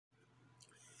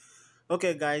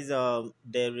Okay, guys.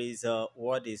 There is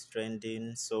what is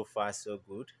trending so far, so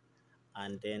good,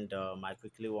 and then I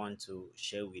quickly want to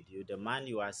share with you the man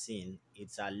you are seeing.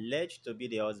 It's alleged to be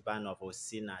the husband of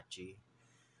Osinachi.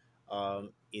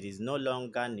 It is no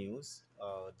longer news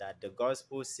that the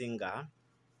gospel singer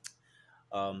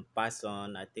passed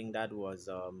on. I think that was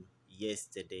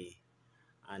yesterday,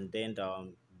 and then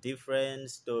different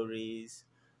stories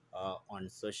on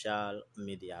social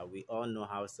media. We all know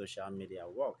how social media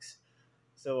works.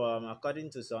 So, according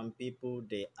to some people,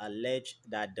 they allege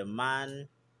that the man,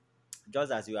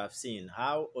 just as you have seen,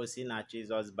 how Osinachi's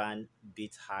husband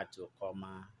beat her to a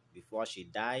coma before she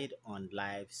died on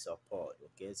life support.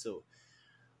 Okay, so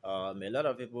a lot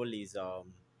of people is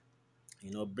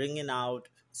bringing out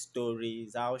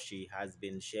stories how she has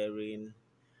been sharing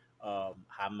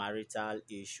her marital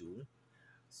issue.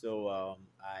 So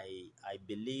I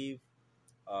believe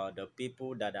the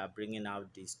people that are bringing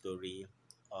out this story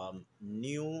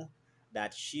knew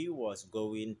that she was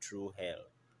going through hell.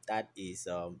 That is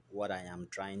what I am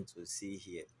trying to see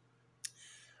here.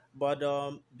 But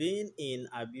being in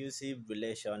abusive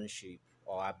relationship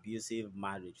or abusive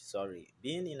marriage, sorry,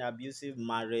 being in abusive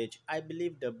marriage, I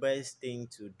believe the best thing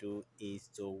to do is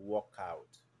to walk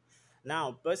out.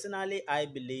 Now, personally, I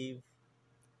believe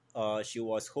she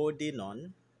was holding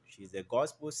on. She's a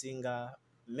gospel singer.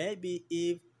 Maybe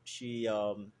if she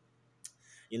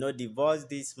divorce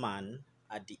this man,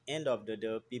 at the end of the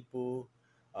day, people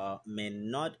may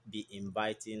not be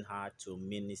inviting her to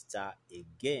minister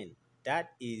again. That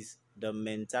is the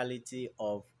mentality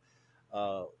of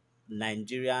uh,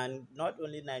 Nigerian, not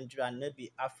only Nigerian,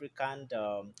 maybe African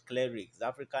clerics,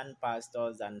 African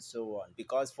pastors, and so on.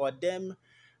 Because for them,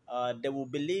 they will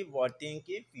believe or think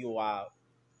if you are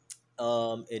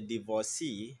a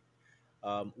divorcee,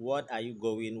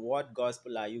 what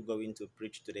gospel are you going to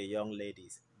preach to the young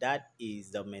ladies? That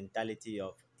is the mentality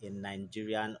of a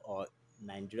Nigerian or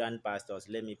Nigerian pastors.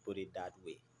 Let me put it that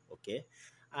way. Okay.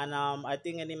 And I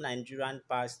think any Nigerian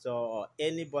pastor or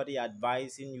anybody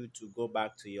advising you to go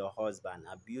back to your husband,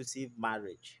 abusive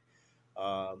marriage,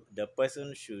 the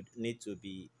person should need to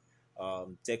be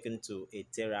taken to a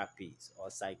therapist or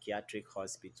psychiatric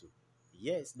hospital.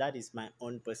 Yes, that is my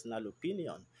own personal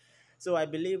opinion. So I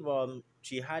believe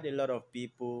she had a lot of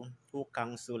people who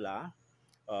counsel her,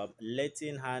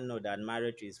 letting her know that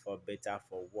marriage is for better,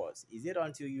 for worse. Is it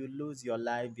until you lose your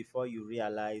life before you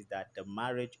realize that the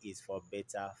marriage is for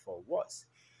better, for worse?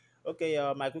 Okay,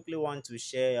 I quickly want to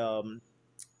share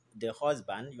the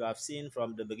husband. You have seen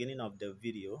from the beginning of the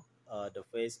video the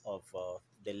face of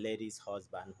the lady's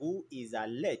husband, who is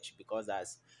alleged because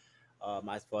as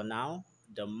for now,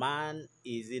 the man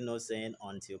is innocent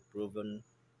until proven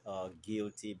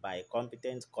guilty by a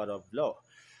competent court of law.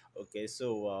 Okay,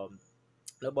 so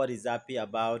nobody's happy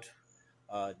about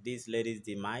this lady's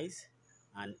demise,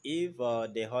 and if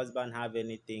the husband have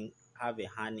a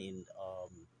hand in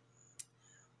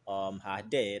her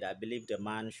death, I believe the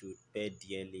man should pay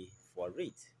dearly for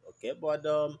it. Okay, but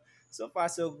so far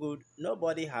so good.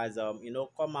 Nobody has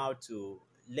come out to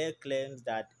lay claims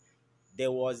that they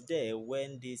was there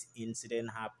when this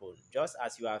incident happened. Just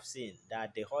as you have seen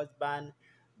that the husband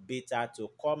beat her to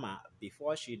coma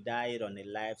before she died on a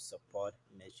life support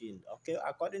machine. Okay,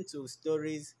 according to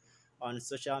stories on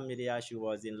social media, she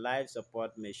was in life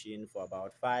support machine for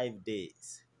about 5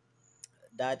 days.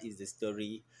 That is the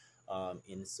story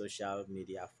in social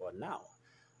media for now.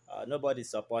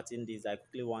 Nobody's supporting this. I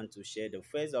quickly want to share the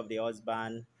face of the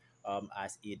husband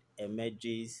as it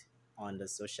emerges on the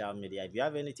social media. If you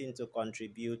have anything to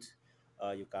contribute,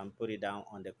 you can put it down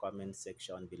on the comment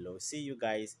section below. See you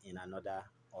guys in another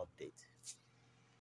update.